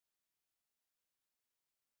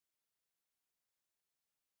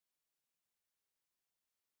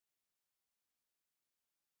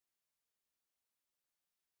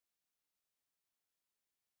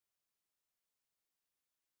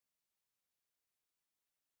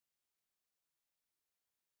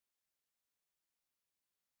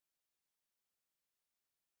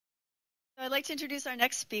I'd like to introduce our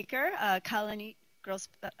next speaker, Kalanit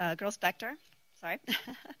Grill-Spector. Sorry.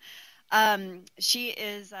 She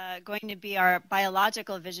is going to be our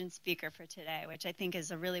biological vision speaker for today, which I think is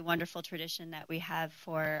a really wonderful tradition that we have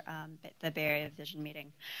for the Bay Area Vision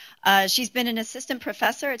Meeting. She's been an assistant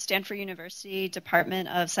professor at Stanford University Department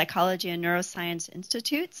of Psychology and Neuroscience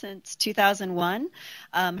Institute since 2001.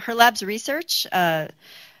 Her lab's research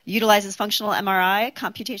utilizes functional MRI,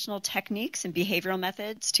 computational techniques, and behavioral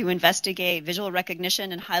methods to investigate visual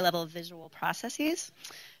recognition and high-level visual processes.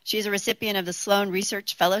 She's a recipient of the Sloan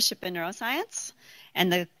Research Fellowship in Neuroscience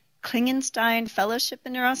and the Klingenstein Fellowship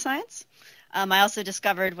in Neuroscience. I also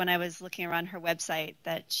discovered when I was looking around her website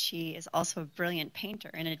that she is also a brilliant painter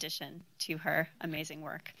in addition to her amazing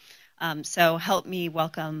work. So help me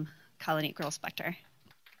welcome Kalanit Grill-Spector.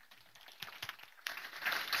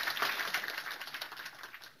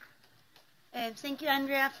 Thank you,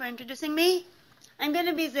 Andrea, for introducing me. I'm going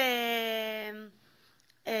to be the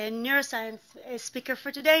neuroscience speaker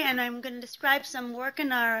for today, and I'm going to describe some work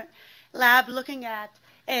in our lab looking at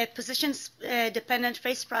position-dependent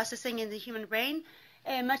face processing in the human brain.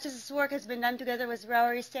 Much of this work has been done together with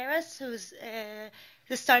Rory Saras,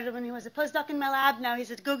 this started when he was a postdoc in my lab. Now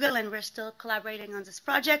he's at Google, and we're still collaborating on this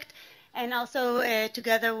project. And also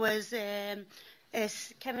together with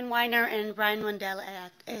Kevin Weiner and Brian Wendell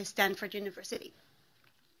at Stanford University.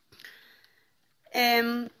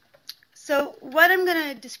 So what I'm going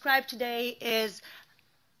to describe today is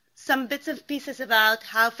some bits and pieces about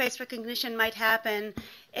how face recognition might happen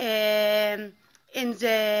in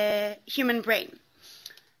the human brain.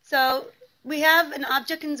 So we have an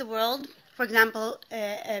object in the world, for example,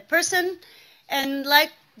 a person, and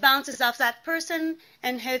light bounces off that person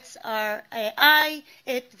and hits our eye.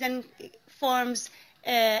 It then forms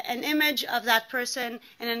an image of that person,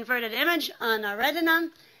 an inverted image on our retina,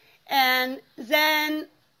 and then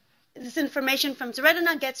this information from the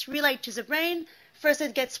retina gets relayed to the brain. First,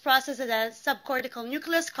 it gets processed at a subcortical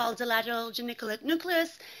nucleus called the lateral geniculate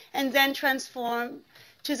nucleus, and then transformed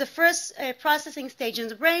to the first processing stage in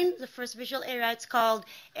the brain, the first visual area. It's called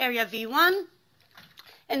area V1.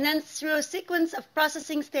 And then through a sequence of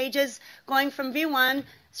processing stages going from V1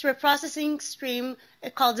 through a processing stream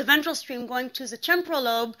called the ventral stream going to the temporal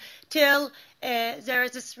lobe till there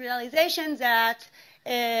is this realization that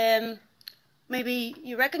maybe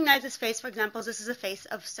you recognize this face. For example, this is a face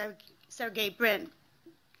of Sergey Brin.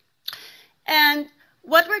 And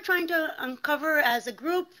what we're trying to uncover as a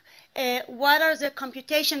group, what are the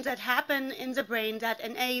computations that happen in the brain that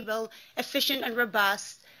enable efficient and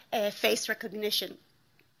robust face recognition?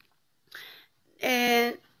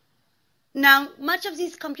 Now, much of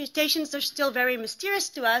these computations are still very mysterious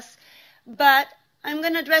to us, but I'm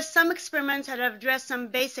going to address some experiments that have addressed some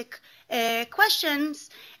basic questions,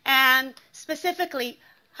 and specifically,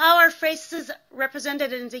 how are faces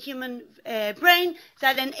represented in the human brain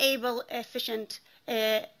that enable efficient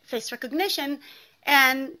face recognition?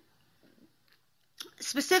 And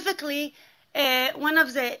specifically, one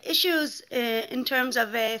of the issues in terms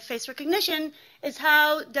of face recognition is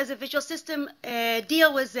how does a visual system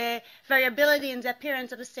deal with the variability in the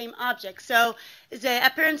appearance of the same object. So the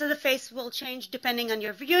appearance of the face will change depending on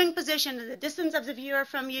your viewing position, the distance of the viewer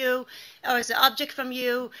from you, or the object from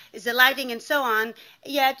you, is the lighting, and so on.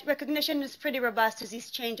 Yet recognition is pretty robust to these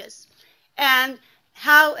changes. And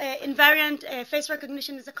how invariant face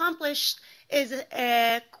recognition is accomplished is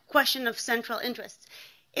a question of central interest.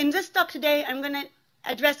 In this talk today, I'm going to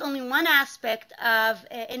address only one aspect of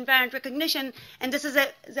invariant recognition, and this is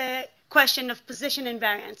the question of position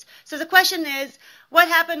invariance. So the question is, what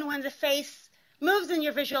happens when the face moves in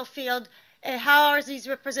your visual field? How are these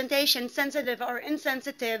representations sensitive or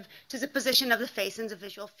insensitive to the position of the face in the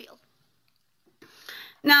visual field?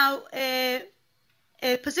 Now,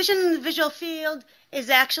 position in the visual field is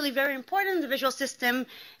actually very important in the visual system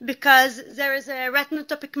because there is a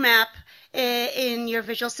retinotopic map in your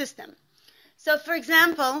visual system. So, for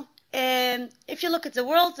example, if you look at the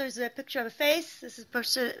world, there's a picture of a face. This is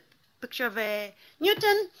a picture of a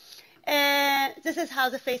Newton. This is how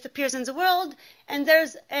the face appears in the world. And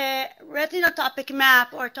there's a retinotopic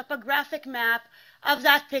map or topographic map of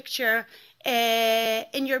that picture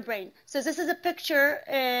in your brain. So this is a picture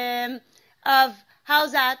of how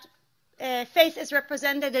that face is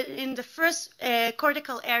represented in the first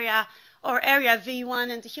cortical area or area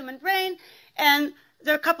V1 in the human brain. And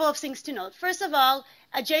there are a couple of things to note. First of all,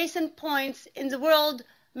 adjacent points in the world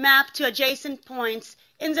map to adjacent points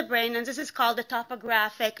in the brain, and this is called a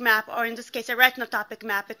topographic map, or in this case, a retinotopic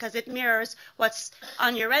map, because it mirrors what's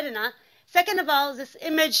on your retina. Second of all, this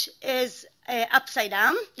image is upside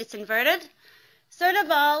down. It's inverted. Third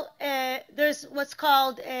of all, there's what's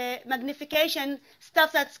called magnification.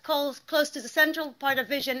 Stuff that's close to the central part of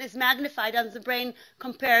vision is magnified on the brain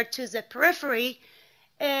compared to the periphery.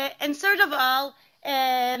 And third of all,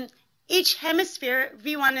 each hemisphere,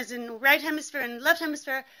 V1 is in right hemisphere and left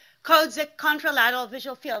hemisphere, codes a contra-lateral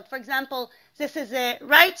visual field. For example, this is the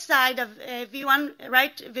right side of V1,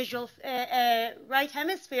 right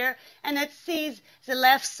hemisphere, and it sees the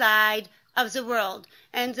left side of the world.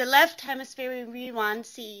 And the left hemisphere in V1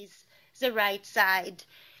 sees the right side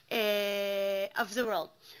of the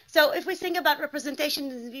world. So if we think about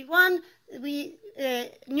representation in V1,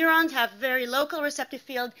 neurons have very local receptive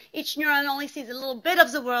field. Each neuron only sees a little bit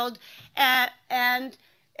of the world, and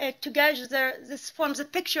together this forms a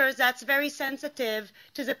picture that's very sensitive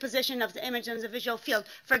to the position of the image in the visual field.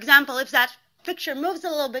 For example, if that picture moves a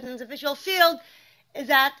little bit in the visual field,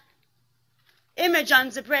 that image on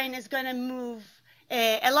the brain is going to move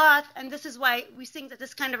a lot, and this is why we think that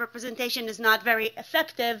this kind of representation is not very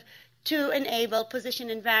effective to enable position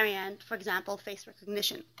invariant, for example, face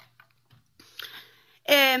recognition.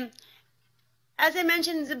 As I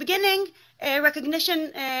mentioned in the beginning,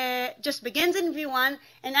 recognition just begins in V1,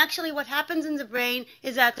 and actually what happens in the brain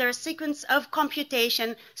is that there's a sequence of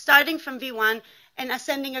computation starting from V1 and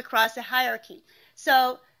ascending across a hierarchy.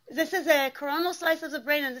 So this is a coronal slice of the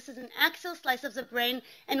brain, and this is an axial slice of the brain,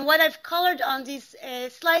 and what I've colored on these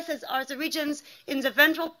slices are the regions in the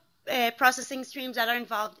ventral processing streams that are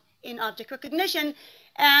involved in object recognition,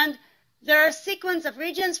 and there are a sequence of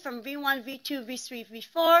regions from V1, V2, V3,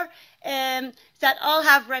 V4 that all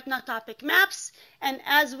have retinotopic maps. And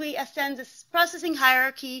as we ascend this processing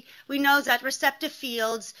hierarchy, we know that receptive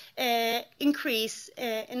fields increase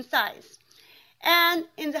in size. And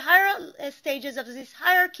in the higher stages of this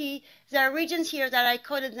hierarchy, there are regions here that I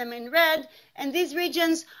coded them in red. And these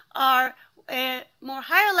regions are more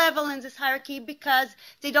higher level in this hierarchy because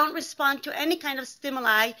they don't respond to any kind of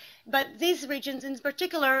stimuli. But these regions in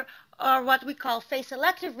particular are what we call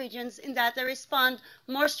face-selective regions, in that they respond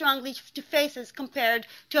more strongly to faces compared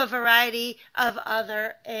to a variety of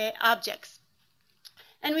other objects.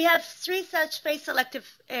 And we have three such face-selective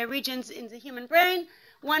regions in the human brain.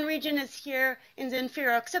 One region is here in the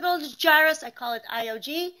inferior occipital gyrus. I call it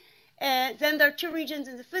IOG. Then there are two regions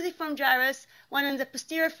in the fusiform gyrus, one in the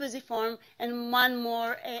posterior fusiform and one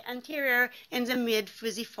more anterior in the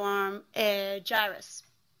mid-fusiform gyrus.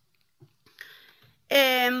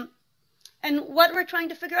 And what we're trying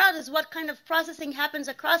to figure out is what kind of processing happens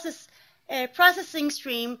across this processing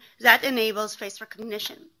stream that enables face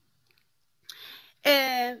recognition.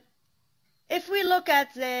 If we look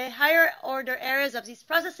at the higher order areas of these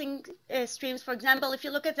processing streams, for example, if you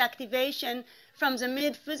look at the activation from the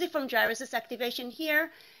mid-fusiform gyrus, this activation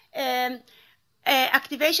here,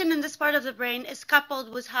 activation in this part of the brain is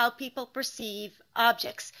coupled with how people perceive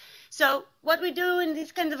objects. So what we do in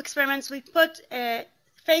these kinds of experiments, we put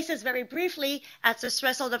faces very briefly at the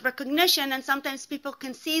threshold of recognition, and sometimes people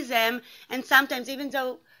can see them, and sometimes even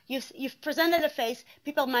though you've presented a face,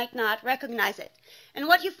 people might not recognize it. And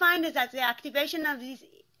what you find is that the activation of these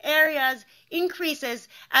areas increases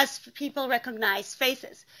as people recognize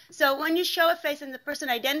faces. So when you show a face and the person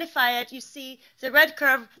identify it, you see the red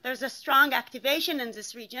curve, there's a strong activation in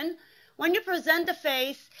this region. When you present a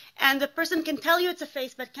face and the person can tell you it's a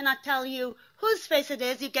face but cannot tell you whose face it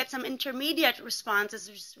is, you get some intermediate responses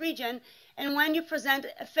in this region. And when you present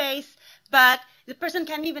a face but the person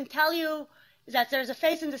can't even tell you that there's a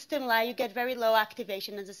face in the stimuli, you get very low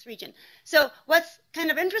activation in this region. So what's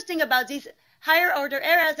kind of interesting about these higher order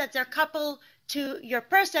areas that they're coupled to your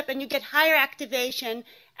percept, and you get higher activation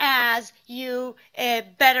as you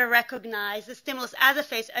better recognize the stimulus as a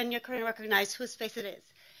face and you can recognize whose face it is.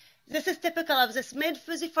 This is typical of this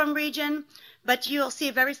mid-fusiform region, but you'll see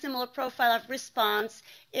a very similar profile of response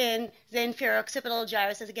in the inferior occipital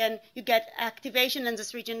gyrus. As again, you get activation in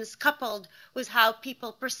this region is coupled with how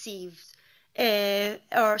people perceive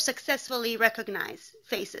or successfully recognize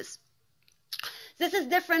faces. This is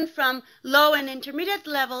different from low and intermediate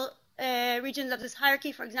level regions of this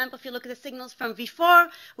hierarchy. For example, if you look at the signals from V4,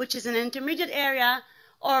 which is an intermediate area,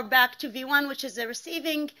 or back to V1, which is the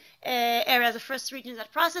receiving area, the first region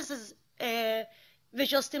that processes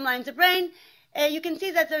visual stimuli in the brain, you can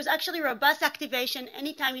see that there's actually robust activation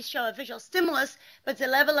anytime you show a visual stimulus, but the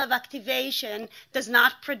level of activation does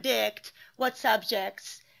not predict what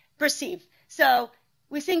subjects perceive. So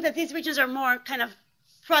we think that these regions are more kind of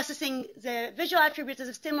processing the visual attributes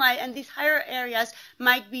of stimuli, and these higher areas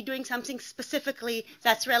might be doing something specifically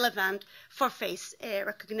that's relevant for face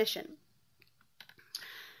recognition.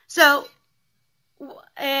 So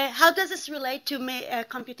how does this relate to a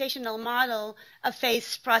computational model of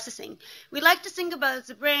face processing? We like to think about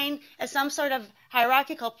the brain as some sort of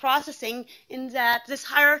hierarchical processing, in that this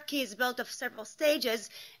hierarchy is built of several stages,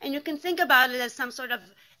 and you can think about it as some sort of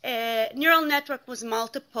neural network with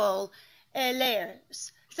multiple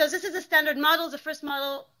layers. So this is a standard model. The first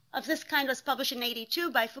model of this kind was published in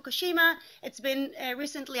 1982 by Fukushima. It's been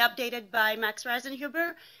recently updated by Max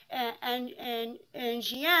Reisenhuber and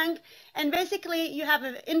Jiang. And basically, you have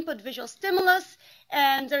an input visual stimulus,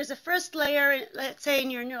 and there's a first layer, let's say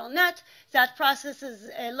in your neural net, that processes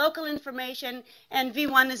local information, and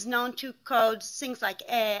V1 is known to code things like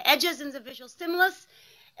edges in the visual stimulus.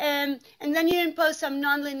 And then you impose some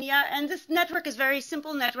nonlinear, and this network is a very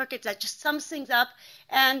simple network. It's that just sums things up,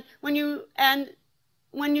 and when you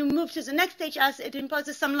move to the next stage, as it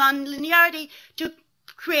imposes some nonlinearity to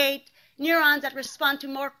create neurons that respond to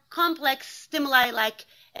more complex stimuli like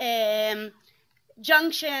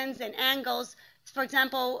junctions and angles. For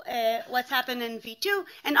example, what's happened in V2,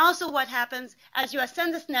 and also what happens as you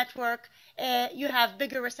ascend this network, you have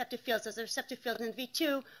bigger receptive fields. So the receptive fields in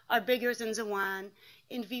V2 are bigger than the one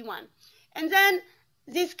in V1. And then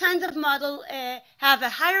these kinds of models have a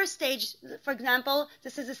higher stage. For example,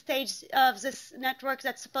 this is a stage of this network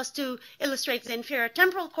that's supposed to illustrate the inferior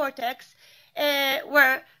temporal cortex,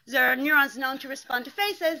 where there are neurons known to respond to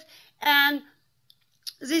faces. And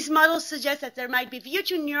these models suggest that there might be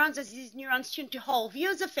view-tuned neurons, as these neurons tune to whole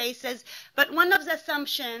views of faces. But one of the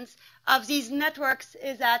assumptions of these networks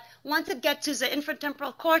is that once it gets to the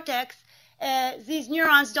inferotemporal cortex, these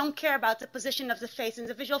neurons don't care about the position of the face in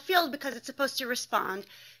the visual field, because it's supposed to respond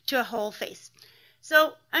to a whole face.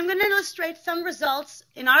 So I'm going to illustrate some results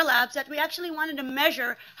in our labs that we actually wanted to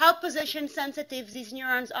measure how position sensitive these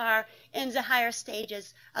neurons are in the higher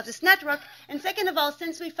stages of this network. And second of all,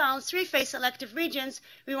 since we found 3 face-selective regions,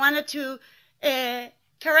 we wanted to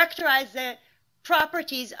characterize the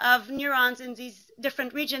properties of neurons in these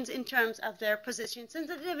different regions in terms of their position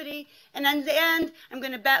sensitivity. And in the end, I'm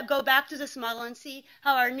going to go back to this model and see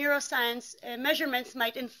how our neuroscience measurements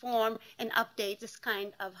might inform and update this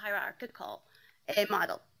kind of hierarchical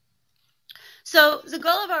model. So the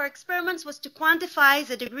goal of our experiments was to quantify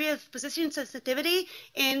the degree of position sensitivity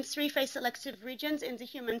in 3 face-selective regions in the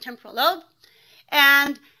human temporal lobe.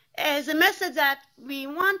 And the method that we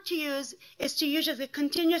want to use is to use a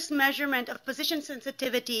continuous measurement of position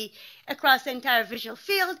sensitivity across the entire visual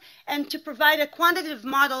field, and to provide a quantitative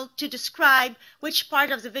model to describe which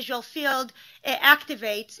part of the visual field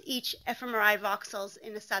activates each fMRI voxels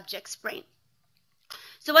in a subject's brain.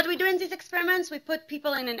 So what we do in these experiments, we put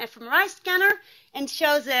people in an fMRI scanner and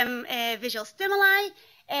show them visual stimuli.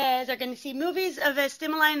 They're going to see movies of a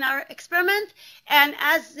stimuli in our experiment. And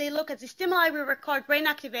as they look at the stimuli, we record brain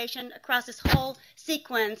activation across this whole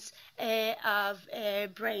sequence of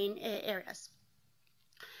brain areas.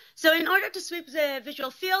 So in order to sweep the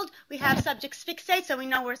visual field, we have subjects fixate, so we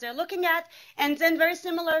know where they're looking at. And then very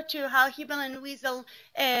similar to how Hubel and Wiesel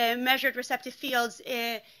measured receptive fields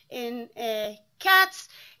in cats,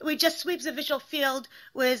 we just sweep the visual field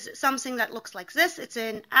with something that looks like this. It's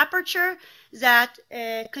an aperture that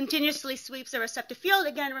continuously sweeps the receptive field.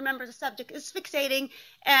 Again, remember, the subject is fixating,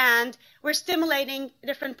 and we're stimulating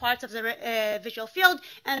different parts of the visual field.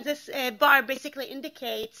 And this bar basically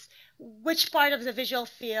indicates which part of the visual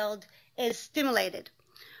field is stimulated.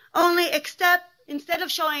 Only except instead of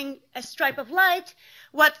showing a stripe of light,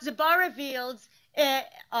 what the bar reveals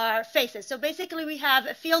are faces. So basically we have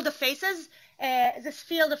a field of faces. This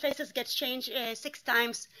field of faces gets changed 6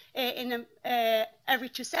 times in every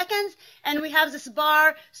 2 seconds. And we have this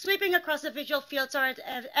bar sweeping across the visual field, so at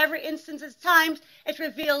every instance of time, it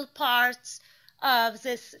reveals parts of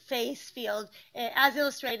this face field, as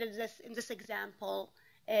illustrated in this example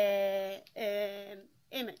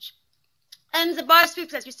image. And the bar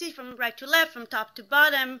sweeps, as you see, from right to left, from top to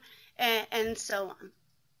bottom, and so on.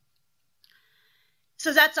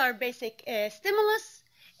 So that's our basic stimulus.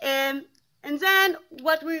 And then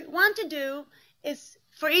what we want to do is,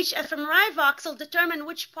 for each fMRI voxel, determine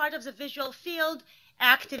which part of the visual field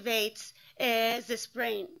activates this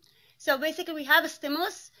brain. So basically, we have a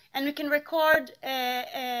stimulus, and we can record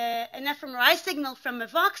an fMRI signal from a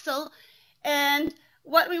voxel. And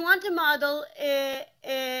what we want to model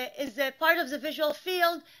is the part of the visual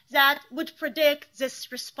field that would predict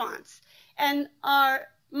this response. And our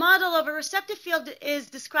model of a receptive field is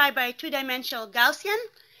described by a 2-dimensional Gaussian.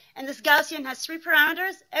 And this Gaussian has 3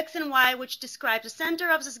 parameters, x and y, which describe the center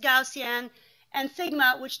of this Gaussian, and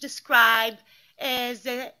sigma, which describe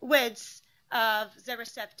the width of the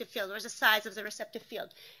receptive field, or the size of the receptive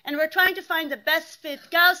field. And we're trying to find the best fit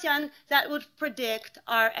Gaussian that would predict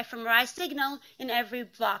our fMRI signal in every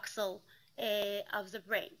voxel of the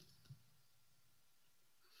brain.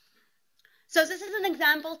 So this is an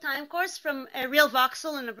example time course from a real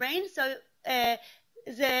voxel in the brain. So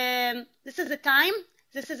this is the time.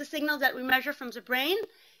 This is a signal that we measure from the brain.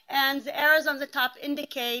 And the arrows on the top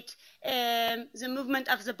indicate the movement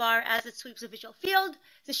of the bar as it sweeps the visual field.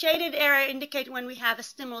 The shaded area indicate when we have a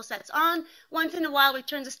stimulus that's on. Once in a while, we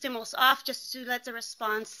turn the stimulus off just to let the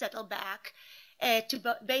response settle back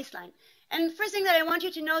to baseline. And the first thing that I want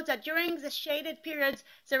you to know is that during the shaded periods,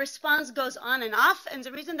 the response goes on and off. And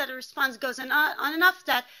the reason that the response goes on and off is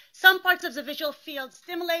that some parts of the visual field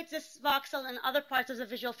stimulate this voxel and other parts of the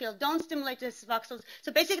visual field don't stimulate this voxel.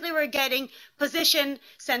 So basically, we're getting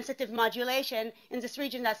position-sensitive modulation in this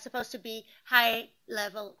region that's supposed to be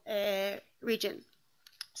high-level region.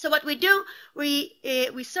 So what we do,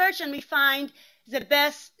 we search and we find the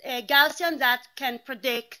best Gaussian that can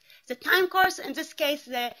predict the time course. In this case,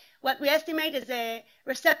 what we estimate is a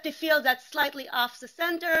receptive field that's slightly off the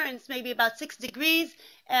center, and it's maybe about 6 degrees,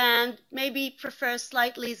 and maybe prefers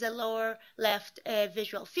slightly the lower left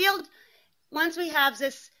visual field. Once we have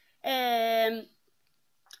this pRF,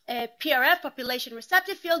 population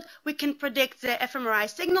receptive field, we can predict the fMRI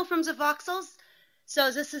signal from the voxels. So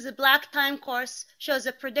this is a black time course, shows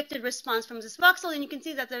a predicted response from this voxel, and you can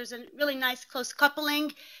see that there's a really nice close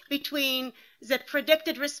coupling between the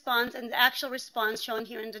predicted response and the actual response shown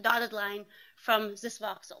here in the dotted line from this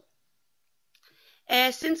voxel.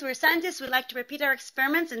 Since we're scientists, we like to repeat our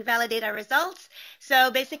experiments and validate our results.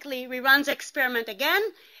 So basically, we run the experiment again,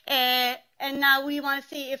 and now we want to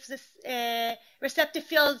see if this receptive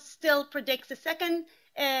field still predicts the second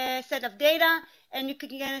set of data. And you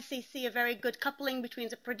can again see a very good coupling between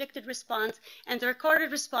the predicted response and the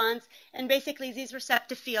recorded response. And basically, these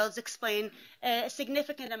receptive fields explain a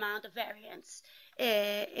significant amount of variance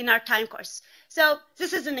in our time course. So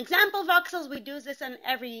this is an example voxels. We do this on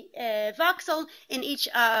every voxel in each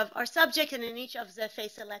of our subject and in each of the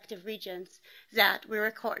face-selective regions that we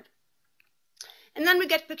record. And then we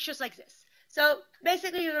get pictures like this. So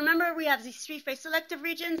basically, you remember we have these 3 face-selective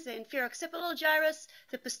regions, the inferior occipital gyrus,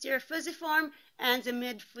 the posterior fusiform, and the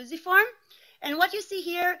mid-fusiform. And what you see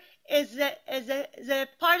here is the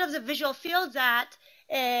part of the visual field that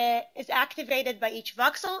is activated by each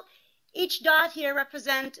voxel. Each dot here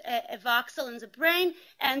represents a voxel in the brain,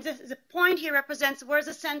 and the point here represents where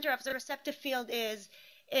the center of the receptive field is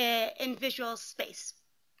in visual space.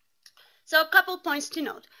 So a couple points to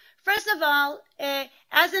note. First of all,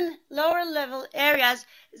 as in lower level areas,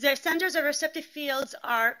 the centers of receptive fields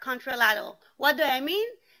are contra-lateral. What do I mean?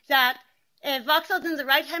 That voxels in the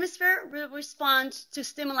right hemisphere will respond to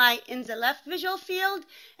stimuli in the left visual field,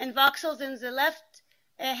 and voxels in the left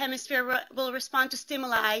hemisphere will respond to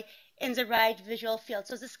stimuli in the right visual field.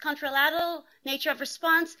 So this contralateral nature of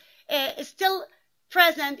response is still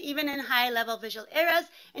present even in high-level visual areas,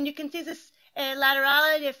 and you can see this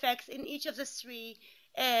laterality effects in each of the 3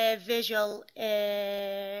 visual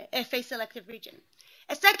face-selective region.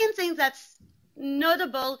 A second thing that's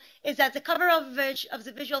notable is that the cover of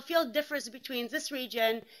the visual field differs between this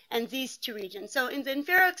region and these 2 regions. So in the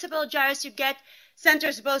inferior occipital gyrus, you get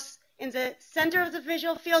centers both in the center of the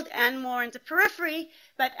visual field and more in the periphery.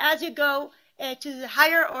 But as you go to the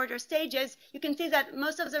higher order stages, you can see that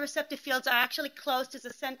most of the receptive fields are actually close to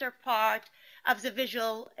the center part of the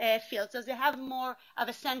visual field. So they have more of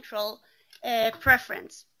a central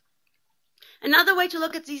preference. Another way to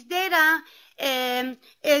look at these data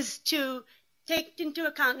is to take into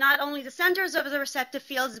account not only the centers of the receptive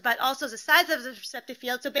fields, but also the size of the receptive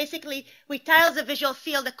field. So basically, we tile the visual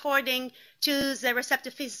field according to the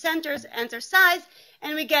receptive field centers and their size,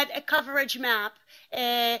 and we get a coverage map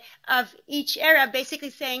of each area,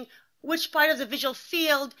 basically saying which part of the visual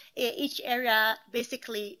field each area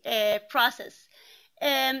basically process.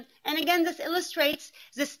 And again, this illustrates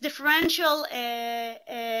this differential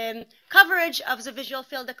coverage of the visual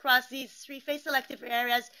field across these 3 face-selective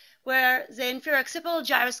areas, where the inferior occipital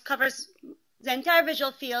gyrus covers the entire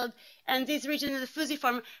visual field, and these regions of the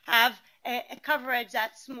fusiform have a coverage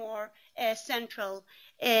that's more central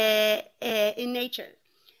in nature.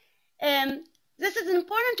 This is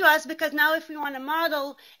important to us because now if we want to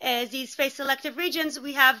model these face-selective regions,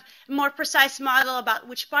 we have a more precise model about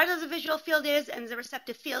which part of the visual field is and the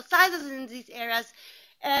receptive field sizes in these areas.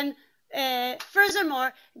 And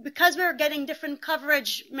furthermore, because we're getting different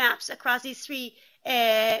coverage maps across these 3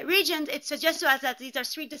 regions, it suggests to us that these are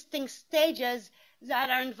 3 distinct stages that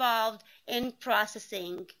are involved in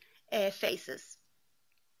processing faces.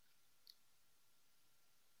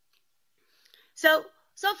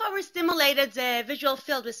 So far we stimulated the visual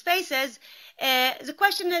field with faces. The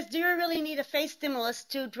question is, do you really need a face stimulus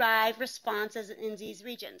to drive responses in these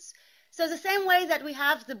regions? So the same way that we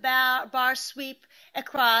have the bar sweep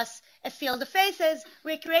across a field of faces,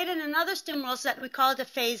 we created another stimulus that we call the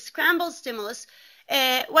phase scramble stimulus.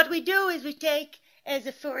 What we do is we take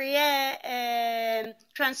the Fourier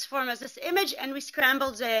transform as this image, and we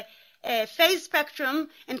scramble the phase spectrum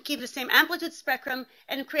and keep the same amplitude spectrum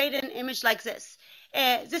and create an image like this.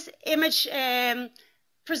 This image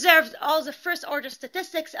preserves all the first order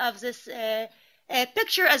statistics of this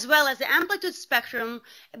picture as well as the amplitude spectrum,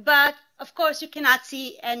 but of course you cannot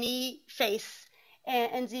see any face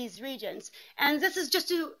in these regions. And this is just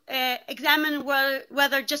to examine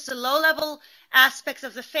whether just the low-level aspects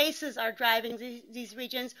of the faces are driving these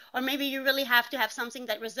regions, or maybe you really have to have something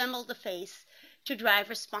that resembles the face to drive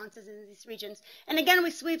responses in these regions. And again, we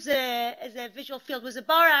sweep the visual field with a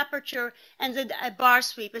bar aperture, and the bar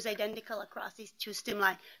sweep is identical across these two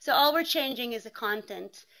stimuli. So all we're changing is the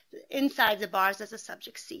content inside the bars that the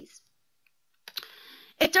subject sees.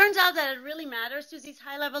 It turns out that it really matters to these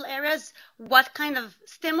high-level areas what kind of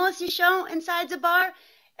stimulus you show inside the bar.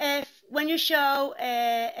 When you show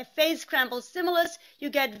a phase scrambled stimulus, you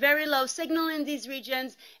get very low signal in these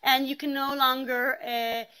regions, and you can no longer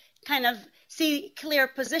kind of see clear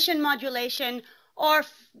position modulation or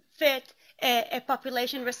fit a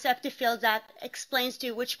population receptive field that explains to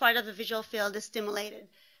you which part of the visual field is stimulated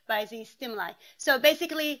by these stimuli. So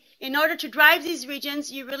basically, in order to drive these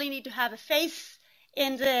regions, you really need to have a face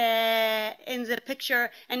in the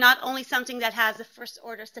picture and not only something that has the first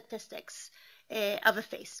order statistics of a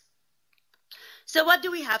face. So what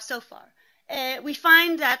do we have so far? We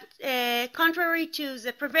find that contrary to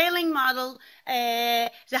the prevailing model, the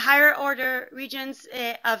higher order regions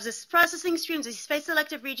of this processing streams, these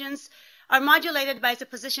face-selective regions, are modulated by the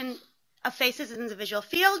position of faces in the visual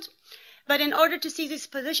field. But in order to see these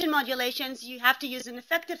position modulations, you have to use an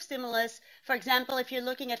effective stimulus. For example, if you're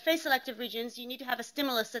looking at face-selective regions, you need to have a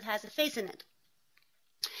stimulus that has a face in it.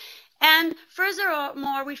 And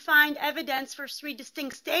furthermore, we find evidence for 3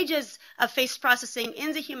 distinct stages of face processing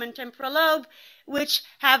in the human temporal lobe, which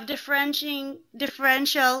have differential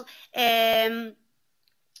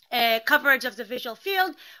coverage of the visual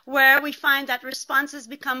field, where we find that responses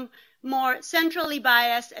become more centrally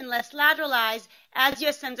biased and less lateralized as you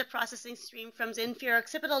ascend the processing stream from the inferior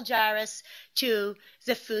occipital gyrus to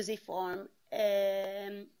the fusiform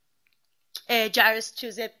gyrus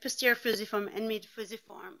to the posterior fusiform and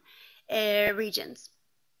mid-fusiform regions.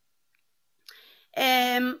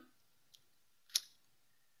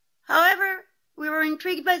 However, we were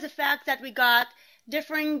intrigued by the fact that we got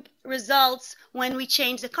differing results when we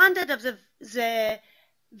changed the content of the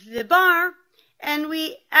bar, and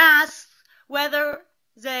we asked whether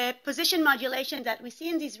the position modulation that we see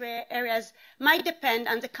in these areas might depend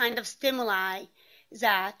on the kind of stimuli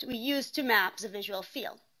that we use to map the visual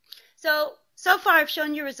field. So far I've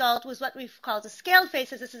shown you a result with what we've called the scaled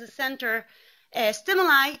faces. This is a center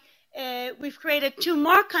stimuli. We've created 2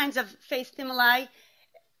 more kinds of face stimuli.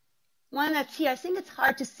 One that's here, I think it's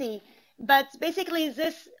hard to see, but basically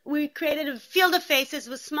we created a field of faces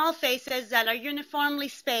with small faces that are uniformly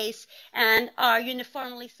spaced and are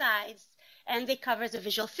uniformly sized, and they cover the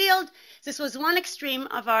visual field. This was one extreme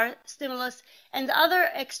of our stimulus, and the other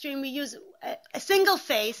extreme we use a single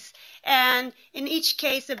face, and in each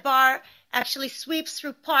case a bar actually sweeps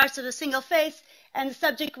through parts of the single face, and the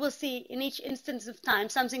subject will see in each instance of time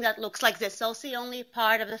something that looks like this. They'll see only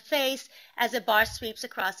part of the face as a bar sweeps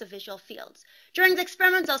across the visual fields. During the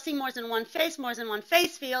experiments, they'll see more than one face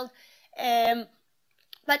field,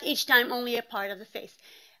 but each time only a part of the face.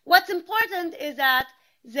 What's important is that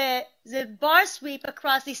the bar sweep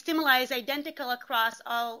across these stimuli is identical across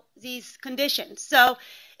all these conditions. So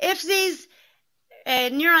if these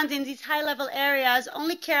neurons in these high-level areas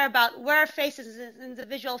only care about where faces in the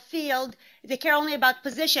visual field, they care only about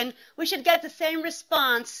position, we should get the same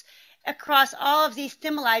response across all of these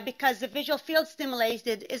stimuli because the visual field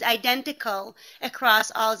stimulated is identical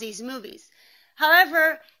across all these movies.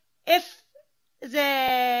 However, if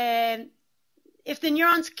the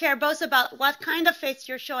neurons care both about what kind of face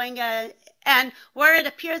you're showing and where it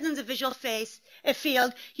appears in the visual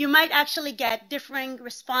field, you might actually get differing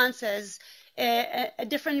responses, a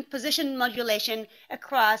different position modulation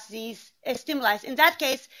across these stimuli. In that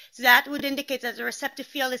case, that would indicate that the receptive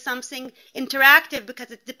field is something interactive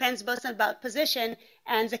because it depends both about position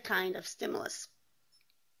and the kind of stimulus.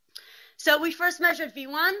 So we first measured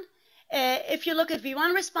V1. If you look at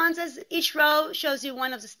V1 responses, each row shows you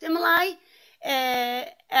one of the stimuli.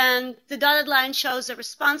 and the dotted line shows the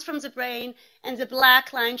response from the brain, and the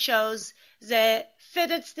black line shows the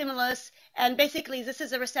fitted stimulus. And basically, this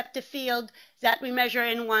is a receptive field that we measure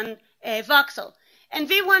in one voxel. And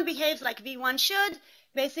V1 behaves like V1 should.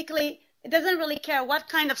 Basically, it doesn't really care what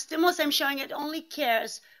kind of stimulus I'm showing. It only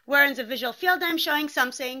cares where in the visual field I'm showing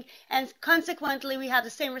something. And consequently, we have the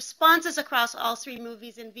same responses across all three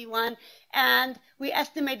movies in V1. And we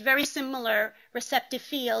estimate very similar receptive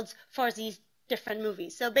fields for these different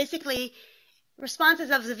movies. So basically, responses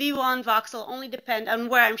of the V1 voxel only depend on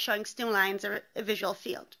where I'm showing stimuli in the visual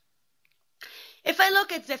field. If I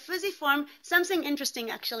look at the fusiform, something interesting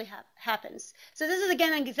actually happens. So this is,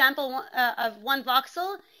 again, an example of one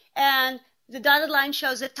voxel. And the dotted line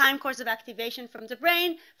shows the time course of activation from the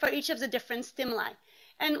brain for each of the different stimuli.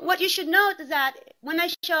 And what you should note is that when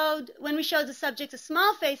we showed the subject the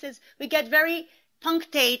small faces, we get very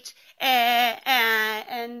punctate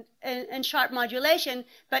and sharp modulation.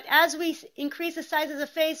 But as we increase the size of the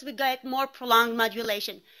face, we get more prolonged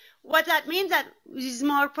modulation. What that means that these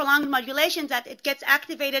more prolonged modulations, that it gets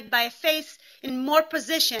activated by a face in more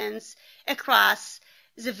positions across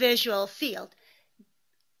the visual field.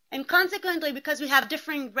 And consequently, because we have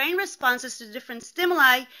differing brain responses to different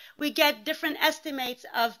stimuli, we get different estimates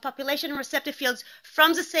of population receptive fields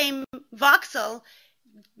from the same voxel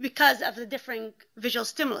because of the differing visual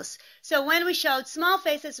stimulus. So when we showed small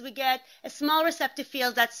faces, we get a small receptive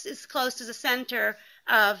field that is close to the center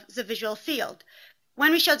of the visual field.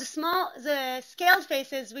 When we showed the scaled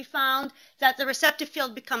faces, we found that the receptive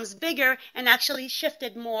field becomes bigger and actually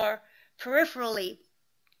shifted more peripherally.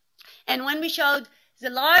 And when we showed the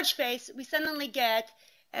large face, we suddenly get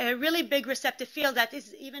a really big receptive field that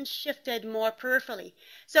is even shifted more peripherally.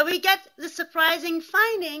 So we get the surprising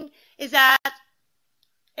finding is that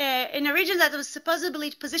in a region that was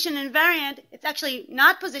supposedly position invariant, it's actually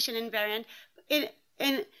not position invariant.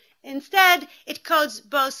 Instead, it codes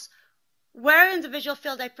both where in the visual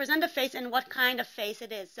field I present a face and what kind of face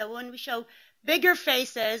it is. So when we show bigger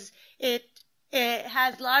faces, it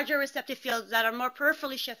has larger receptive fields that are more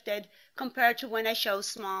peripherally shifted compared to when I show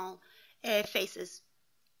small faces.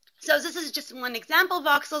 So this is just one example of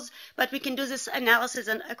voxels, but we can do this analysis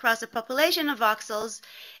across a population of voxels.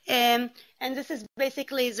 And this is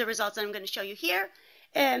basically the results I'm going to show you here.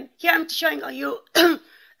 Here I'm showing you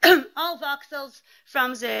all voxels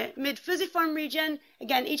from the mid-fusiform region.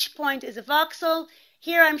 Again, each point is a voxel.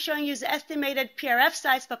 Here I'm showing you the estimated pRF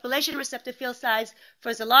size, population receptive field size,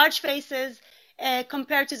 for the large faces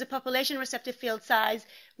compared to the population receptive field size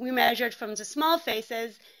we measured from the small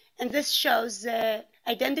faces. And this shows the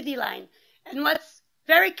identity line. And what's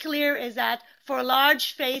very clear is that for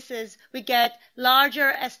large faces, we get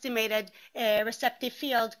larger estimated receptive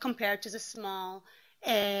field compared to the small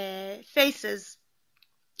faces.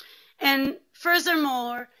 And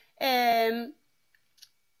furthermore,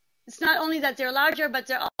 it's not only that they're larger, but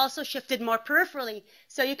they're also shifted more peripherally.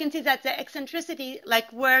 So you can see that the eccentricity,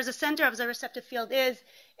 like where the center of the receptive field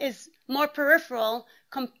is more peripheral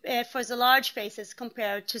for the large faces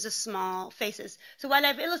compared to the small faces. So what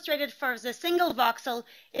I've illustrated for the single voxel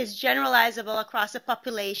is generalizable across a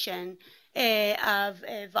population of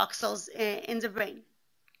voxels in the brain.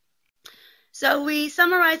 So we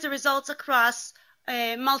summarize the results across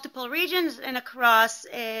multiple regions and across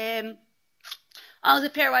all the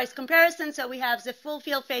pairwise comparisons. So we have the full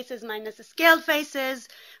field faces minus the scaled faces.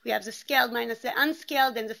 We have the scaled minus the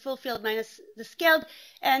unscaled, and the full field minus the scaled.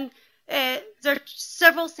 And there are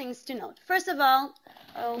several things to note. First of all,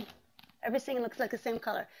 everything looks like the same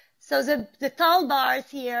color. So the tall bars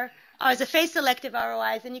here are the face-selective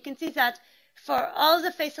ROIs. And you can see that for all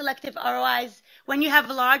the face-selective ROIs, when you have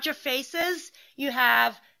larger faces, you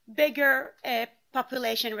have bigger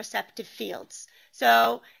population receptive fields.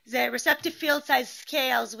 So the receptive field size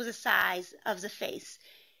scales with the size of the face.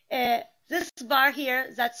 This bar here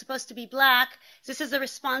that's supposed to be black, this is the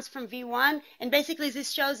response from V1. And basically,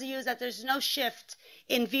 this shows you that there's no shift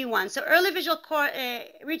in V1. So early visual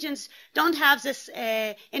regions don't have this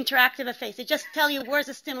interactive effect. They just tell you where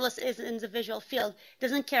the stimulus is in the visual field. It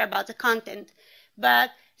doesn't care about the content.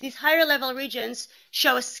 But these higher level regions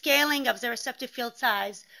show a scaling of the receptive field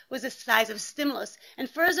size with the size of stimulus. And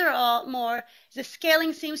furthermore, the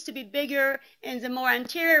scaling seems to be bigger in the more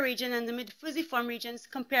anterior region and the mid-fusiform regions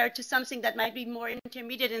compared to something that might be more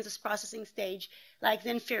intermediate in this processing stage, like the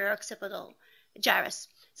inferior occipital gyrus.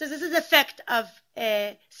 So this is the effect of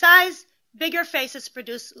size. Bigger faces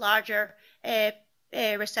produce larger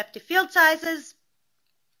receptive field sizes.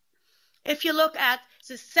 if you look at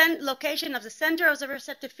the location of the center of the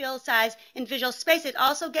receptive field size in visual space, it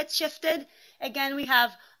also gets shifted. Again, we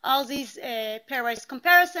have all these pairwise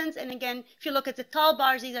comparisons. And again, if you look at the tall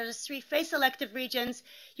bars, these are the 3 face-selective regions.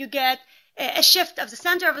 You get a shift of the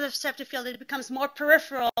center of the receptive field. It becomes more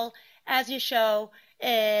peripheral as you show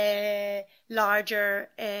larger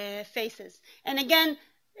faces. And again,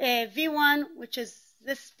 V1, which is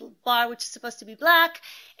this bar, which is supposed to be black,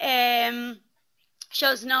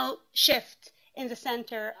 shows no shift in the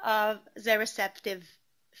center of the receptive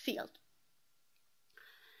field.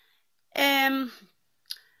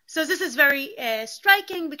 So this is very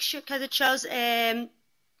striking because it shows a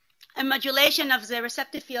modulation of the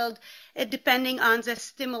receptive field depending on the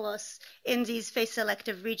stimulus in these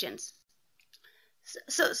face-selective regions.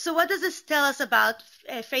 So what does this tell us about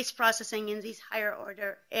face processing in these higher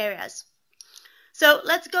order areas? So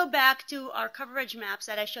let's go back to our coverage maps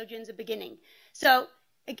that I showed you in the beginning. So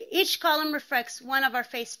each column reflects one of our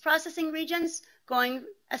face processing regions,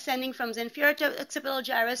 ascending from the inferior occipital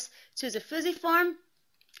gyrus to the fusiform,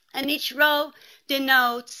 and each row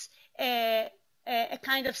denotes a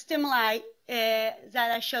kind of stimuli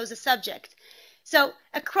that shows the subject. So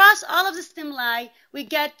across all of the stimuli, we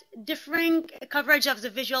get differing coverage of the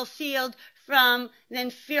visual field from the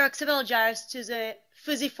inferior occipital gyrus to the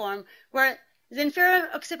fusiform, where the inferior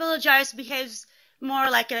occipital gyrus behaves more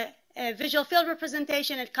like a visual field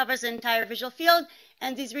representation. It covers the entire visual field,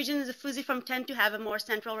 and these regions of the fusiform tend to have a more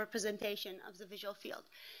central representation of the visual field.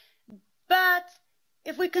 But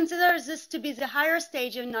if we consider this to be the higher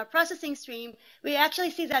stage in our processing stream, we actually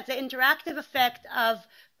see that the interactive effect of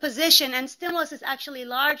position and stimulus is actually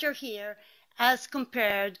larger here as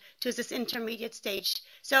compared to this intermediate stage.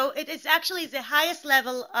 So it is actually the highest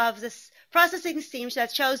level of this processing stream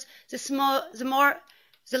that shows the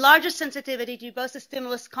larger sensitivity to both the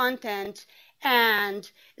stimulus content and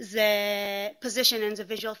the position in the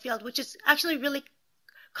visual field, which is actually really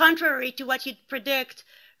contrary to what you'd predict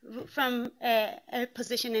from a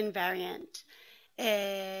position invariant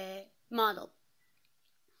model.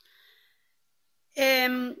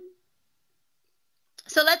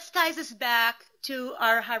 So let's tie this back to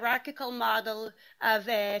our hierarchical model of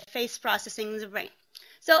face processing in the brain.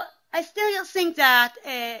 So I still think that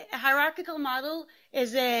a hierarchical model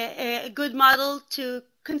is a good model to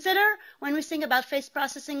consider when we think about face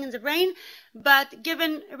processing in the brain. But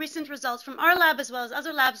given recent results from our lab as well as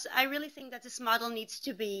other labs, I really think that this model needs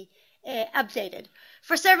to be updated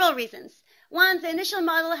for several reasons. One, the initial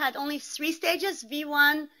model had only 3 stages,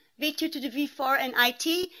 V1, V2 to the V4, and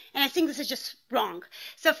IT, and I think this is just wrong.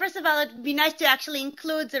 So first of all, it would be nice to actually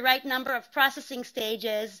include the right number of processing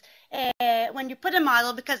stages when you put a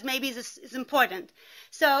model, because maybe this is important.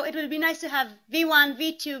 So it would be nice to have V1,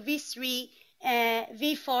 V2, V3,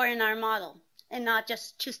 V4 in our model, and not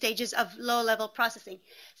just 2 stages of low-level processing.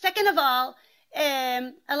 Second of all,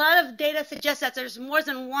 a lot of data suggests that there's more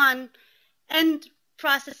than one end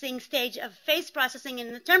processing stage of face processing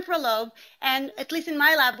in the temporal lobe, and at least in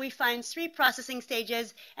my lab we find 3 processing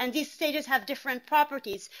stages, and these stages have different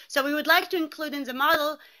properties. So we would like to include in the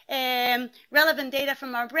model relevant data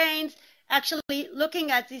from our brains, actually looking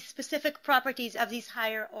at the specific properties of these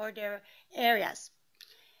higher order areas.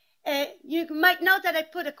 You might note that I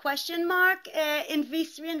put a question mark in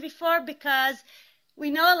V3 and V4 because we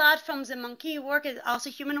know a lot from the monkey work, and also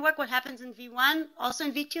human work, what happens in V1, also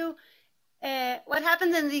in V2. What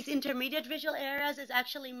happens in these intermediate visual areas is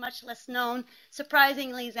actually much less known,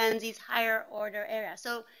 surprisingly, than these higher order areas.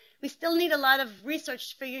 So we still need a lot of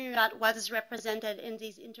research figuring out what is represented in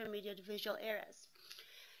these intermediate visual areas.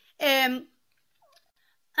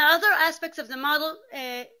 Other aspects of the model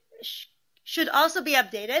should also be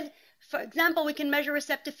updated. For example, we can measure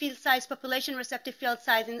receptive field size, population receptive field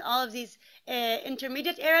size in all of these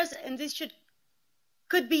intermediate areas, and this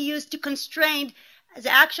could be used to constrain the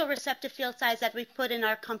actual receptive field size that we put in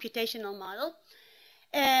our computational model.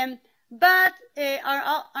 But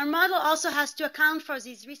our model also has to account for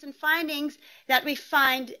these recent findings that we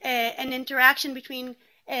find an interaction between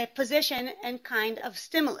position and kind of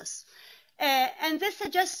stimulus. And this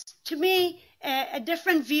suggests to me a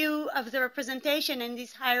different view of the representation in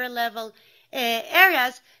these higher level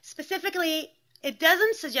areas. Specifically, it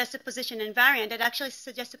doesn't suggest a position invariant. It actually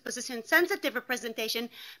suggests a position sensitive representation,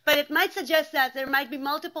 but it might suggest that there might be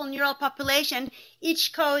multiple neural population,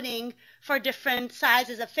 each coding for different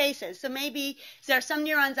sizes of faces. So maybe there are some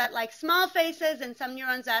neurons that like small faces and some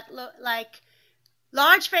neurons that like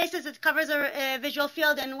large faces. It covers a visual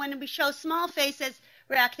field, and when we show small faces,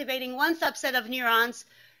 we're activating one subset of neurons,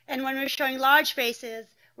 and when we're showing large faces,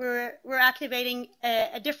 we're activating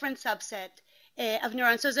a different subset of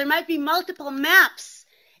neurons. So there might be multiple maps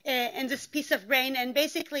in this piece of brain, and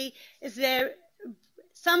basically is there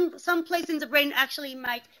some place in the brain actually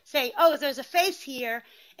might say, oh, there's a face here,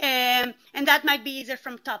 and that might be either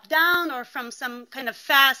from top down or from some kind of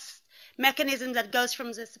fast mechanism that goes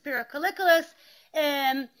from the superior colliculus,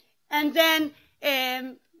 and then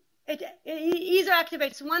it either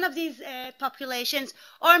activates one of these populations,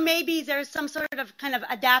 or maybe there's some sort of kind of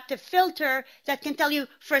adaptive filter that can tell you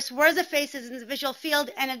first where the face is in the visual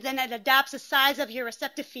field, and then it adapts the size of your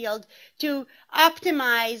receptive field to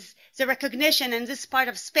optimize the recognition in this part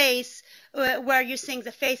of space where you're seeing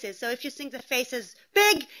the faces. So if you think the face is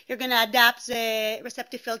big, you're going to adapt the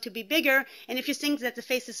receptive field to be bigger, and if you think that the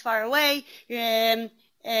face is far away,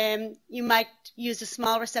 you might use a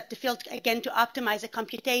small receptive field, again, to optimize the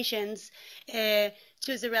computations to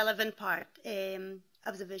the relevant part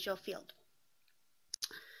of the visual field.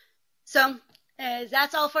 So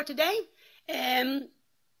that's all for today, and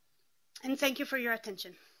thank you for your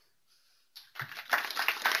attention.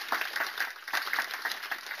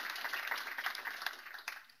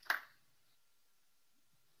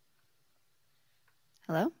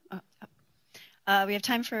 Hello? We have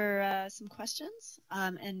time for some questions.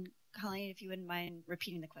 And Kalanit, if you wouldn't mind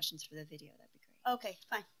repeating the questions for the video, that'd be great. Okay,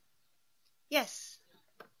 fine. Yes.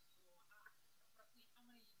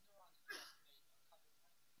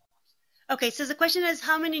 Okay, so the question is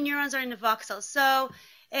how many neurons are in the voxel? So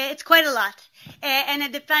it's quite a lot, and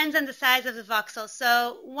it depends on the size of the voxel.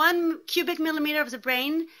 So 1 cubic millimeter of the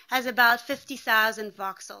brain has about 50,000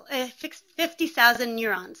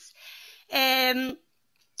 neurons.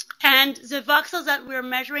 And the voxels that we're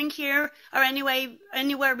measuring here are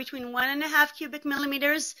anywhere between 1.5 cubic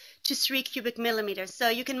millimeters to 3 cubic millimeters. So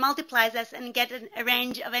you can multiply this and get a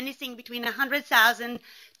range of anything between 100,000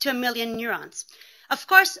 to 1 million neurons. Of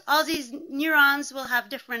course, all these neurons will have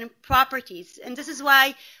different properties, and this is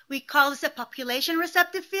why we call this a population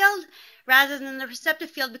receptive field rather than the receptive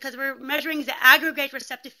field, because we're measuring the aggregate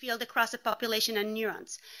receptive field across a population of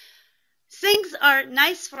neurons. Things are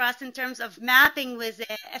nice for us in terms of mapping with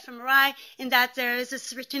fMRI in that there is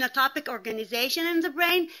this retinotopic organization in the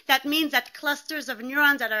brain. That means that clusters of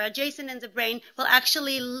neurons that are adjacent in the brain will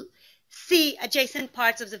actually see adjacent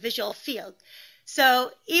parts of the visual field.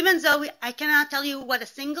 So even though I cannot tell you what a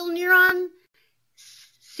single neuron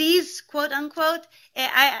sees, quote unquote,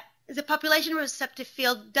 the population receptive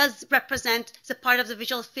field does represent the part of the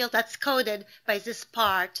visual field that's coded by this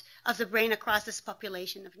part of the brain across this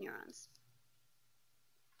population of neurons.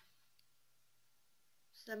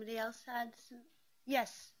 Somebody else had?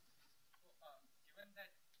 Yes. Given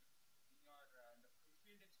that in your the full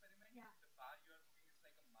field experiment, the bar you are moving is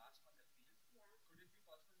like a mask on the field. Could it be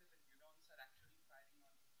possible that the neurons are actually firing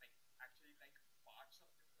on like parts of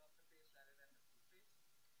the face rather than the full face?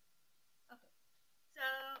 Okay. So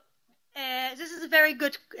this is a very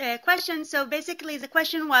good question. So basically, the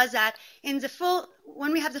question was that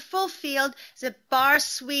when we have the full field, the bar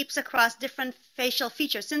sweeps across different facial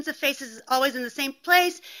features. Since the face is always in the same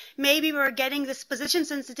place, maybe we're getting this position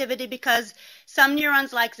sensitivity because some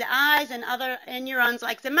neurons like the eyes and other neurons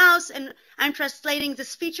like the mouth, and I'm translating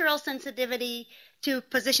this featural sensitivity to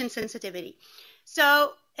position sensitivity.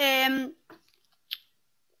 So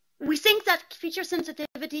we think that feature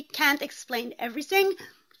sensitivity can't explain everything.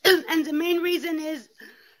 And the main reason is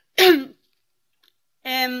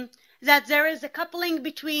that there is a coupling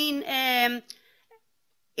between,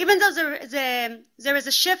 even though there is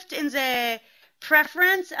a shift in the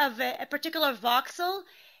preference of a particular voxel,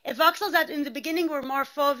 voxels that in the beginning were more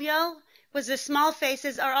foveal with the small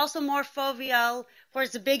faces are also more foveal for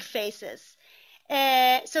the big faces.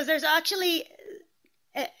 So there's actually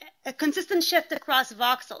a consistent shift across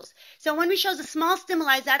voxels. So when we show the small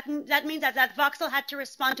stimuli, that means that voxel had to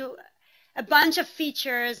respond to a bunch of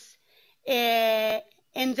features in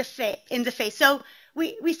the face. So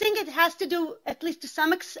we think it has to do, at least to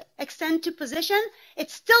some extent, to position.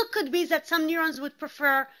 It still could be that some neurons would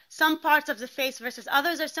prefer some parts of the face versus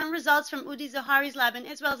others. There's some results from Udi Zohari's lab in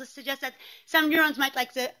Israel that suggest that some neurons might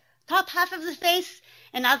like the top half of the face,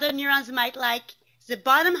 and other neurons might like the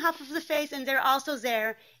bottom half of the face, and they're also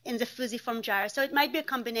there in the fusiform gyre. So it might be a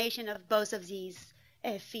combination of both of these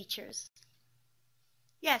features.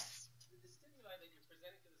 Yes? The stimuli that you're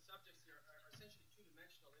presenting to the subjects here are essentially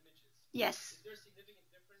two-dimensional images. Yes. Is there a significant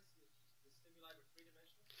difference if the stimuli were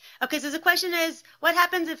three-dimensional? Okay, so the question is, what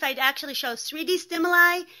happens if I'd actually show 3D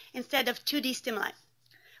stimuli instead of 2D stimuli?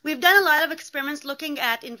 We've done a lot of experiments looking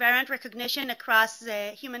at invariant recognition across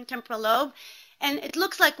the human temporal lobe. And it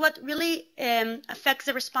looks like what really affects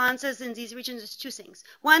the responses in these regions is two things.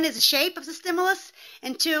 One is the shape of the stimulus,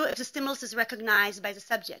 and two, if the stimulus is recognized by the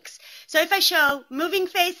subjects. So if I show moving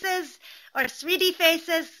faces, or 3D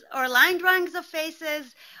faces, or line drawings of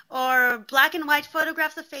faces, or black and white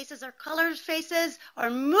photographs of faces, or colored faces, or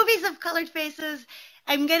movies of colored faces,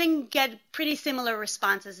 I'm going to get pretty similar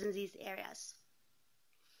responses in these areas.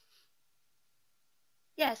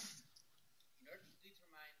 Yes? In order to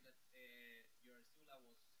determine that your stimuli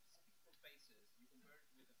was specific for faces, you compared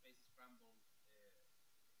with the face scrambled image.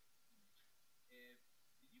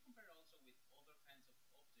 Did you compare also with other kinds of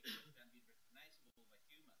objects that can be recognizable by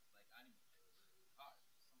humans, like animals or cars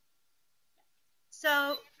or something?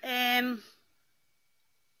 So,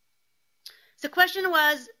 the question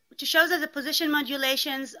was, to show that the position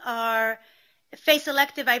modulations are face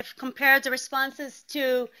selective, I've compared the responses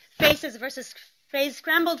to faces versus face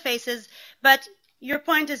scrambled faces, but your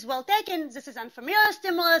point is well taken. This is unfamiliar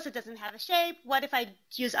stimulus. It doesn't have a shape. What if I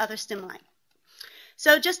use other stimuli?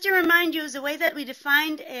 So just to remind you, the way that we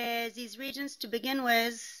defined these regions to begin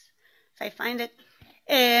with, if I find it,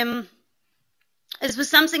 is with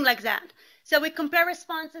something like that. So we compare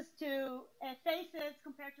responses to faces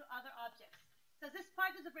compared to other objects. So this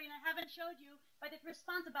part of the brain I haven't showed you, but it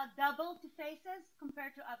responds about double to faces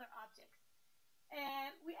compared to other objects.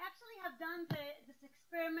 We actually have done this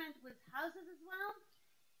experiment with houses as well.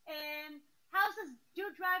 Houses do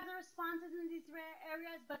drive the responses in these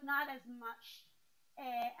areas, but not as much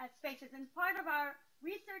as faces. And part of our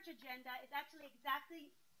research agenda is actually exactly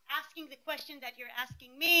asking the question that you're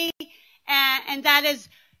asking me, and that is,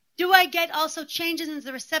 do I get also changes in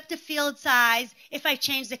the receptive field size if I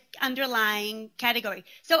change the underlying category?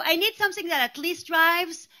 So I need something that at least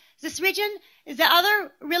drives this region. The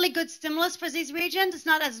other really good stimulus for these regions, it's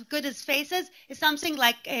not as good as faces, is something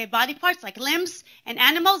like body parts, like limbs and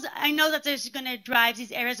animals. I know that there's going to drive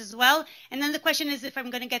these areas as well. And then the question is if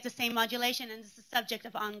I'm going to get the same modulation, and this is the subject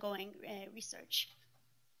of ongoing research.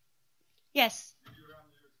 Yes?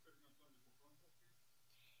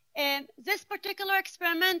 This particular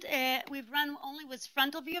experiment we've run only with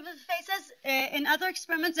frontal view of the faces. In other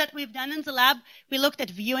experiments that we've done in the lab, we looked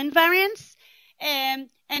at view invariance.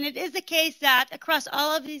 And it is the case that across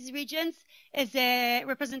all of these regions,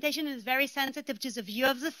 representation is very sensitive to the view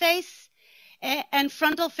of the face. And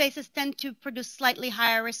frontal faces tend to produce slightly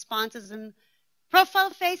higher responses than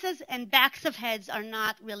profile faces, and backs of heads are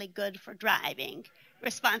not really good for driving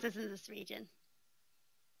responses in this region.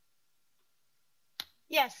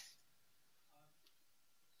 Yes?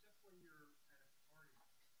 Except when you're at a party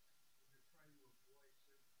and you're trying to avoid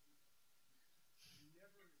certain people, you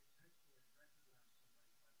never intentionally recognize somebody by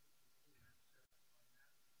looking over except on that.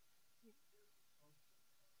 Where's the function of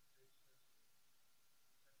face-sensitive receptive fields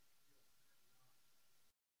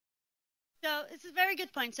that are not? So it's a very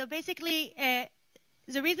good point. So basically,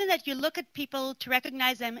 the reason that you look at people to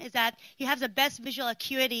recognize them is that you have the best visual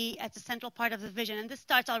acuity at the central part of the vision, and this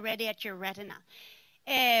starts already at your retina.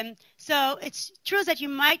 So it's true that you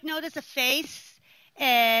might notice a face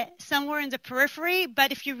somewhere in the periphery,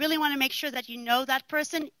 but if you really want to make sure that you know that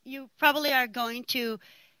person, you probably are going to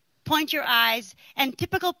point your eyes, and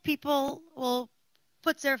typical people will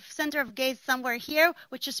put their center of gaze somewhere here,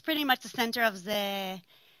 which is pretty much the center of the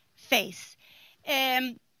face.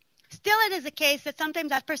 Still, it is a case that sometimes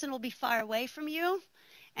that person will be far away from you,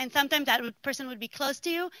 and sometimes that person would be close to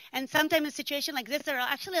you. And sometimes in a situation like this, there are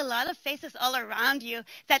actually a lot of faces all around you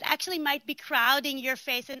that actually might be crowding your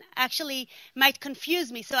face and actually might confuse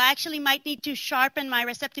me. So I actually might need to sharpen my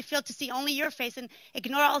receptive field to see only your face and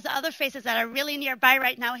ignore all the other faces that are really nearby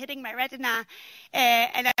right now hitting my retina.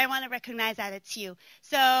 And I want to recognize that it's you.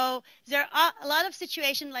 So there are a lot of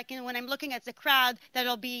situations, like when I'm looking at the crowd, that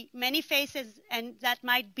will be many faces, and that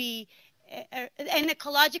might be an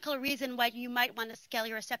ecological reason why you might want to scale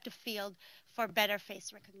your receptive field for better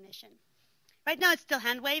face recognition. Right now it's still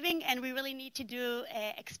hand waving, and we really need to do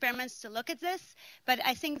experiments to look at this, but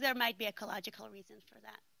I think there might be ecological reasons for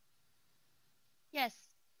that. Yes?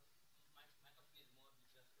 My question is more with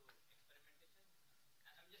just to experimentation.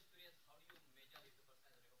 I'm just curious, how do you measure if the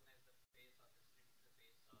person has recognized the face or the face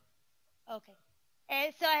or... Okay.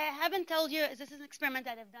 So I haven't told you, this is an experiment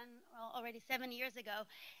that I've done already 7 years ago.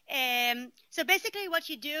 So basically what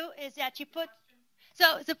you do is that you put,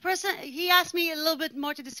 so the person, he asked me a little bit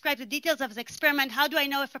more to describe the details of the experiment. How do I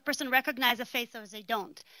know if a person recognizes a face or they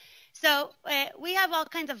don't? So we have all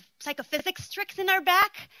kinds of psychophysics tricks in our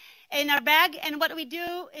bag, and what we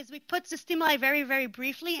do is we put the stimuli very, very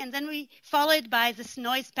briefly, and then we follow it by this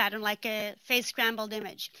noise pattern, like a face scrambled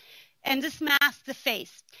image. and this masks the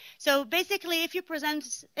face. So basically, if you present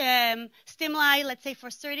stimuli, let's say for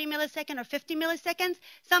 30 milliseconds or 50 milliseconds,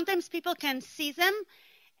 sometimes people can see them,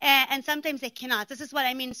 and sometimes they cannot. This is what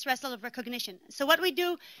I mean, stress level recognition. So what we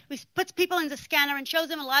do, we put people in the scanner and show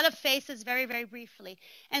them a lot of faces very, very briefly.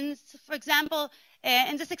 And for example,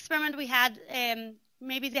 in this experiment we had,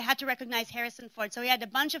 maybe they had to recognize Harrison Ford. So we had a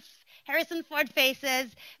bunch of Harrison Ford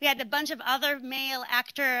faces, we had a bunch of other male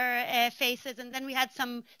actor faces, and then we had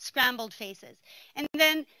some scrambled faces. And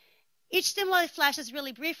then each stimuli flashes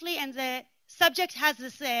really briefly, and the subject has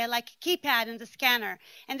this like keypad in the scanner,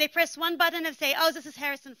 and they press one button and say, oh, this is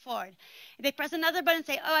Harrison Ford. They press another button and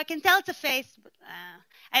say, oh, I can tell it's a face, but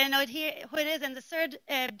I don't know who it is. And the third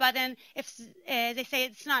button, if they say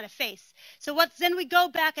it's not a face. So then we go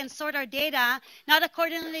back and sort our data, not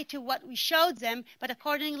accordingly to what we showed them, but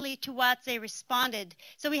accordingly to what they responded.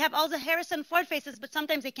 So we have all the Harrison Ford faces, but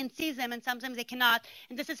sometimes they can see them and sometimes they cannot.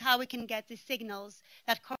 And this is how we can get these signals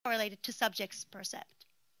that correlated to subjects' percept.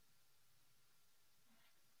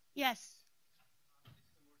 Yes. This is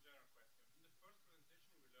a more general question.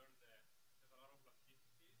 In the first presentation, we learned that there's a lot of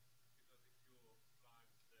plasticity because if you plug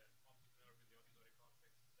the optic nerve in the auditory cortex,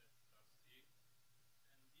 that starts seeing. And these.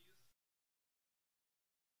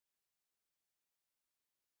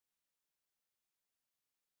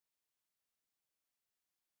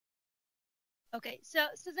 Okay,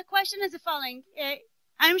 so the question is the following.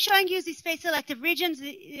 I'm showing you these face-selective regions,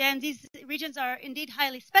 and these regions are indeed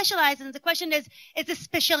highly specialized. And the question is the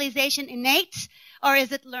specialization innate or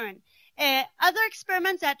is it learned? Other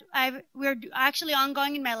experiments that we're actually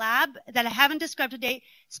ongoing in my lab that I haven't described today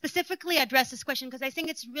specifically address this question because I think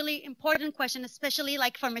it's a really important question, especially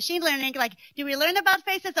like for machine learning, like do we learn about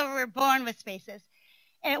faces or we're born with faces?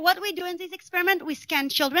 What we do in these experiments, we scan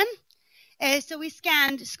children. So we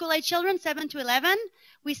scanned school-age children, 7 to 11.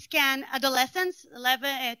 We scan adolescents,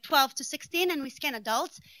 12 to 16, and we scan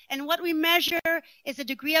adults. And what we measure is the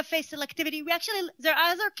degree of face selectivity. There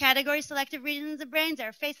are other category selective regions in the brain. There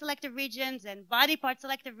are face selective regions and body part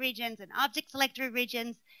selective regions and object selective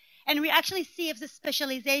regions. And we actually see if the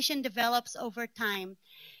specialization develops over time.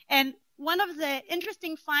 And one of the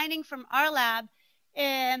interesting findings from our lab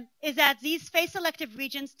is that these face selective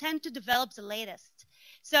regions tend to develop the latest.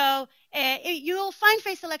 So you'll find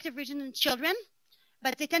face-selective regions in children,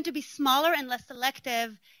 but they tend to be smaller and less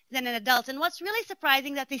selective than in adults. And what's really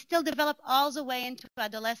surprising is that they still develop all the way into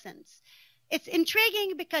adolescence. It's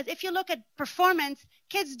intriguing because if you look at performance,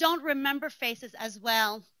 kids don't remember faces as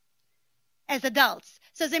well as adults.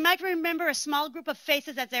 So they might remember a small group of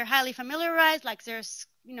faces that they're highly familiarized, like their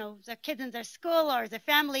kids in their school or their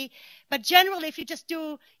family. But generally, if you just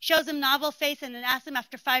show them novel face and then ask them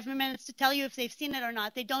after 5 minutes to tell you if they've seen it or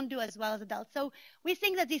not, they don't do as well as adults. So we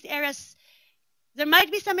think that these areas, there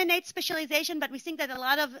might be some innate specialization, but we think that a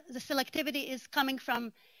lot of the selectivity is coming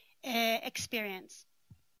from experience.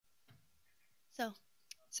 So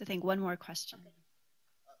I think one more question. So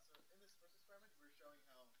in this first experiment, we're showing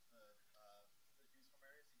how the fusiform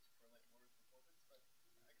area seems to correlate more with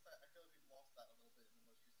performance, but I feel like we've lost that a little bit in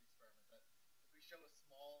the most recent experiment, that if we show a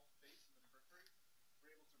small face in the periphery,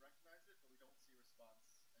 we're able to recognize it, but we don't see a response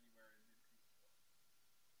anywhere in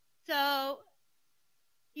mid-fusiform. So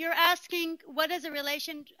you're asking what is the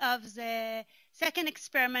relation of the second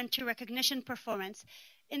experiment to recognition performance.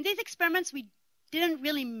 In these experiments, we didn't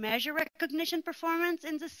really measure recognition performance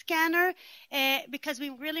in the scanner because we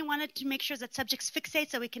really wanted to make sure that subjects fixate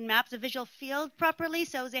so we can map the visual field properly,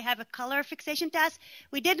 so they have a color fixation task.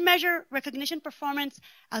 We did measure recognition performance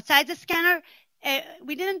outside the scanner.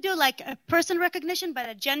 We didn't do like a person recognition, but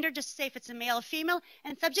a gender, just to say if it's a male or female,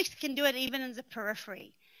 and subjects can do it even in the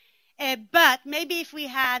periphery. But maybe if we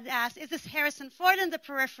had asked, is this Harrison Ford in the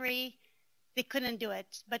periphery, they couldn't do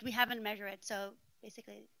it, but we haven't measured it, so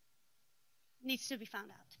basically needs to be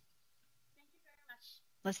found out. Thank you very much.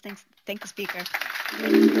 Let's thank the speaker.